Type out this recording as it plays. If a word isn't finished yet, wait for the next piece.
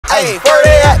Hey, 40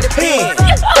 at the pen.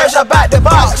 Fresh up out the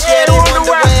box. Yeah, they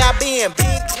wonder where I been.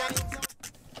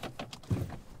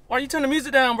 Why you turn the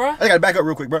music down, bro? I gotta back up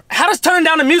real quick, bro. How does turning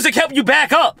down the music help you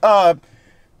back up? All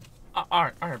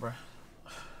right, bro.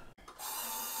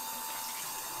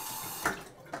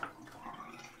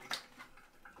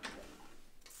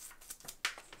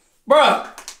 Bruh,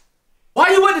 why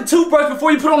you wet the toothbrush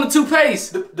before you put on the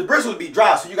toothpaste? The brush would be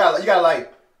dry, so you gotta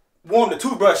like warm the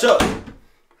toothbrush up.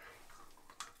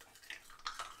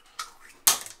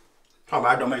 Oh,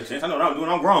 that don't make sense. I know what I'm doing.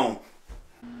 I'm grown.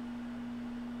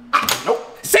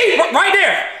 Nope. See, right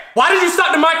there. Why did you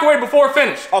stop the microwave before it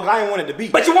finished? Oh, 'cause I didn't want it to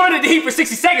beat. But you wanted it to heat for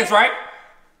 60 seconds, right?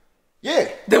 Yeah.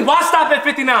 Then why stop at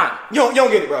 59? You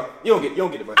don't get it, bro. You don't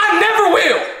get it, bro. I never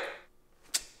will.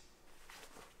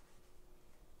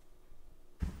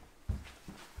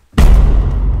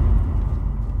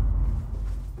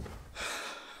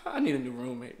 I need a new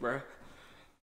roommate, bro.